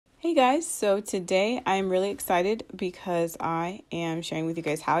Hey guys, so today I'm really excited because I am sharing with you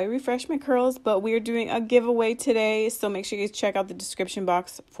guys how I refresh my curls, but we're doing a giveaway today, so make sure you guys check out the description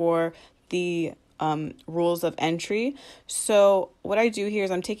box for the rules of entry. So what I do here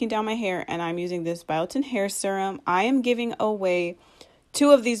is I'm taking down my hair and I'm using this biotin hair serum. I am giving away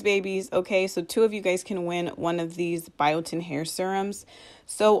 2 of these babies, okay? So 2 of you guys can win one of these biotin hair serums.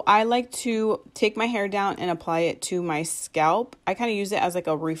 So I like to take my hair down and apply it to my scalp. I kind of use it as like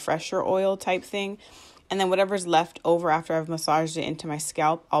a refresher oil type thing. And then whatever's left over after I've massaged it into my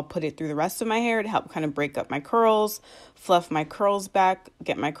scalp, I'll put it through the rest of my hair to help kind of break up my curls, fluff my curls back,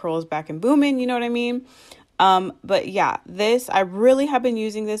 get my curls back and booming, you know what I mean? But yeah, I really have been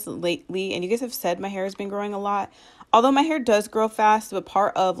using this lately, and you guys have said my hair has been growing a lot. Although my hair does grow fast, but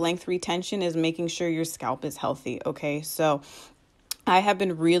part of length retention is making sure your scalp is healthy, okay? So I have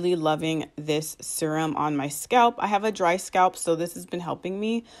been really loving this serum on my scalp. I have a dry scalp, so this has been helping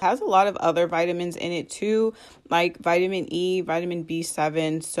me. It has a lot of other vitamins in it too, like vitamin E, vitamin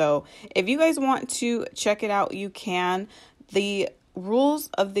B7. So if you guys want to check it out, you can. The rules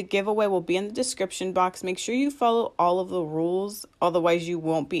of the giveaway will be in the description box. Make sure you follow all of the rules, otherwise you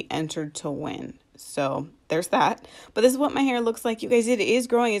won't be entered to win. So there's that. But this is what my hair looks like. You guys, it is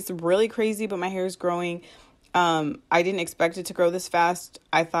growing. It's really crazy, but my hair is growing. I didn't expect it to grow this fast.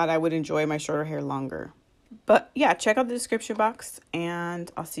 I thought I would enjoy my shorter hair longer. But yeah, check out the description box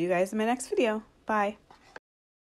and I'll see you guys in my next video. Bye.